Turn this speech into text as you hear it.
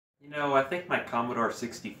I think my Commodore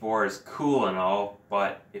 64 is cool and all,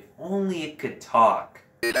 but if only it could talk.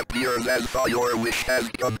 It appears as though your wish has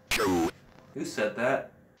come true. Who said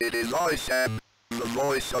that? It is I, Sam, the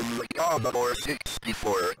voice of the Commodore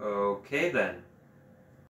 64. Okay then.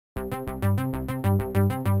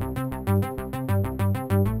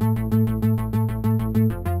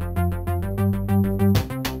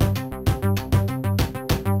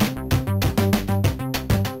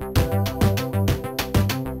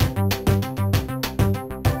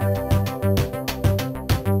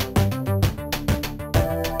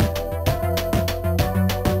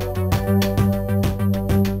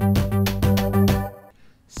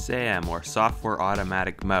 SAM, or Software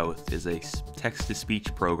Automatic Mouth, is a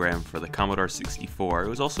text-to-speech program for the Commodore 64. It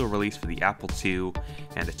was also released for the Apple II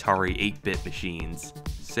and Atari 8-bit machines.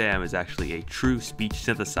 SAM is actually a true speech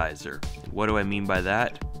synthesizer. And what do I mean by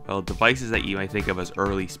that? Well, devices that you might think of as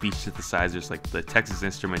early speech synthesizers like the Texas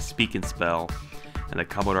Instruments Speak and Spell and the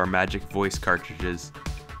Commodore Magic Voice cartridges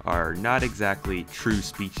are not exactly true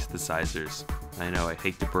speech synthesizers. I know, I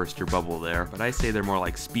hate to burst your bubble there, but I say they're more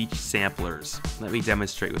like speech samplers. Let me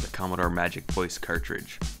demonstrate with the Commodore Magic Voice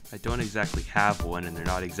cartridge. I don't exactly have one and they're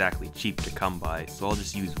not exactly cheap to come by, so I'll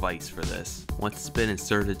just use Vice for this. Once it's been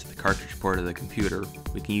inserted to the cartridge port of the computer,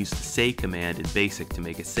 we can use the say command in BASIC to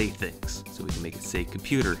make it say things. So we can make it say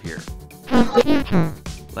computer here.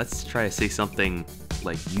 Let's try to say something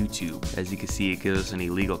like YouTube. As you can see, it gives us an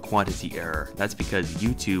illegal quantity error. That's because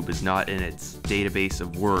YouTube is not in its database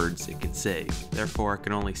of words it can say. Therefore, it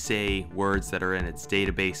can only say words that are in its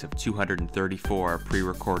database of 234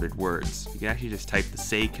 pre-recorded words. You can actually just type the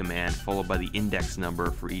say command followed by the index number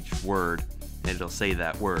for each word, and it'll say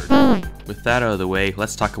that word. With that out of the way,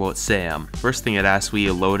 let's talk about SAM. First thing it asks when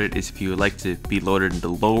you load it is if you would like to be loaded into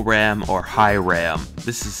low RAM or high RAM.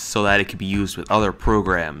 This is so that it can be used with other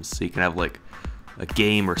programs, so you can have like a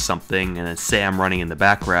game or something and then SAM running in the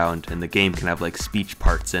background, and the game can have like speech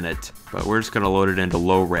parts in it. But we're just going to load it into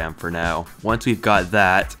low RAM for now. Once we've got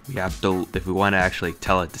that, we have to, if we want to actually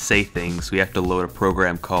tell it to say things, we have to load a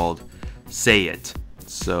program called Say It.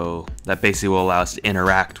 So that basically will allow us to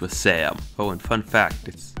interact with SAM. Oh, and fun fact,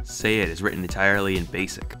 Say It is written entirely in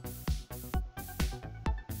BASIC.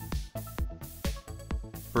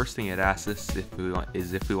 First thing it asks us if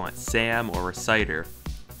we want SAM or reciter.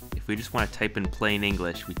 If we just want to type in plain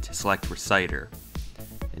English, we select reciter.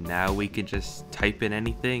 And now we can just type in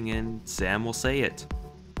anything and SAM will say it.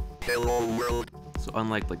 Hello world. So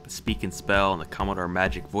unlike the Speak and Spell and the Commodore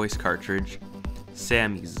Magic Voice cartridge,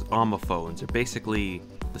 SAM uses homophones, or basically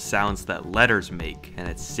the sounds that letters make, and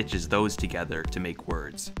it stitches those together to make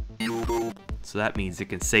words. So that means it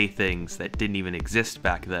can say things that didn't even exist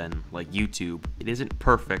back then, like YouTube. It isn't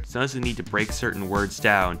perfect, so it doesn't need to break certain words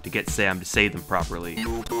down to get SAM to say them properly.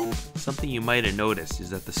 Something you might have noticed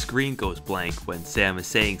is that the screen goes blank when SAM is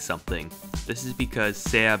saying something. This is because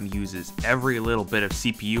SAM uses every little bit of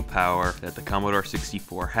CPU power that the Commodore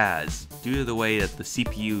 64 has. Due to the way that the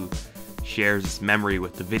CPU shares its memory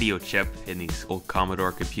with the video chip in these old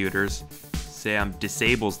Commodore computers, SAM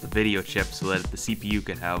disables the video chip so that the CPU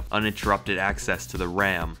can have uninterrupted access to the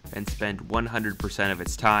RAM and spend 100% of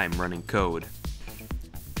its time running code.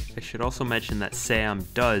 I should also mention that SAM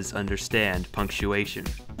does understand punctuation.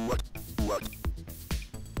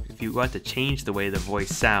 If you want to change the way the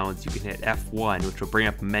voice sounds, you can hit F1, which will bring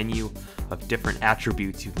up a menu of different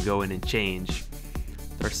attributes you can go in and change.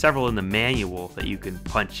 There are several in the manual that you can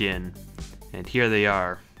punch in, and here they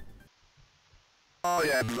are. I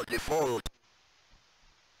am the default.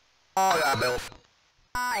 I am elf.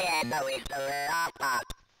 I am the wizard. I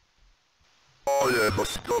am a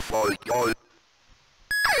stuffy guy.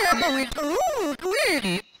 I am the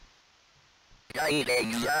wizard.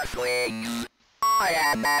 Guiding the I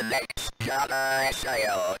am the next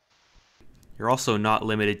generation. You're also not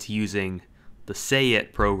limited to using the Say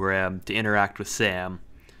It program to interact with SAM.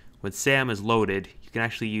 When SAM is loaded, you can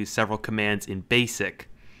actually use several commands in BASIC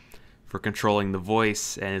for controlling the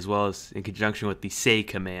voice, and as well as in conjunction with the Say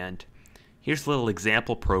command. Here's a little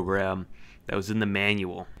example program that was in the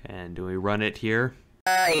manual, and when we run it here,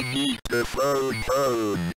 I need the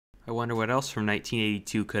phone. I wonder what else from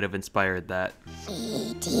 1982 could have inspired that.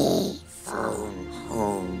 CD phone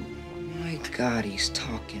home. Oh my god, he's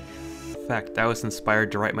talking. In fact, I was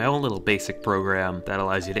inspired to write my own little BASIC program that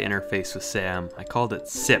allows you to interface with SAM. I called it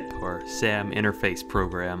SIP, or SAM Interface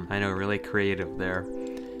Program. I know, really creative there.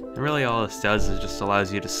 And really all this does is just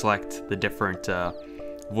allows you to select the different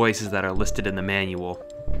voices that are listed in the manual,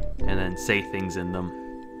 and then say things in them.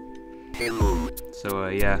 Hello. So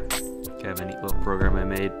yeah, kind of a neat little program I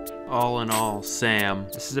made. All in all, Sam,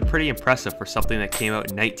 this is a pretty impressive for something that came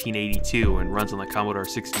out in 1982 and runs on the Commodore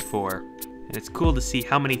 64. And it's cool to see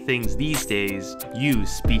how many things these days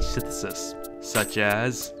use speech synthesis, such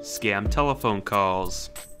as scam telephone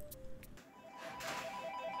calls.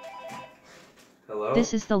 Hello?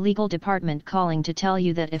 This is the legal department calling to tell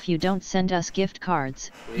you that if you don't send us gift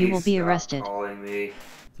cards, you will be arrested. Calling me.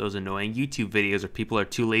 Those annoying YouTube videos where people are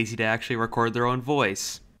too lazy to actually record their own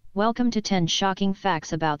voice. Welcome to 10 shocking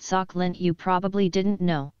facts about SockLint you probably didn't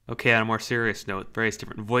know. Okay, on a more serious note, various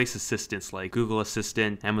different voice assistants like Google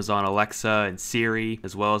Assistant, Amazon Alexa, and Siri,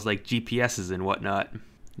 as well as like GPSs and whatnot.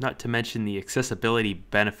 Not to mention the accessibility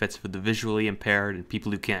benefits for the visually impaired and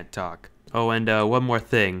people who can't talk. Oh, and one more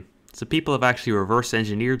thing. So people have actually reverse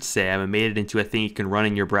engineered Sam and made it into a thing you can run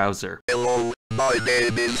in your browser. Hello, my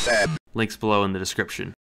name is Sam. Links below in the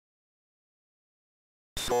description.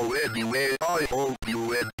 So anyway, I hope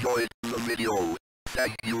you enjoyed the video.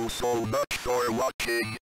 Thank you so much for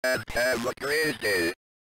watching, and have a great day.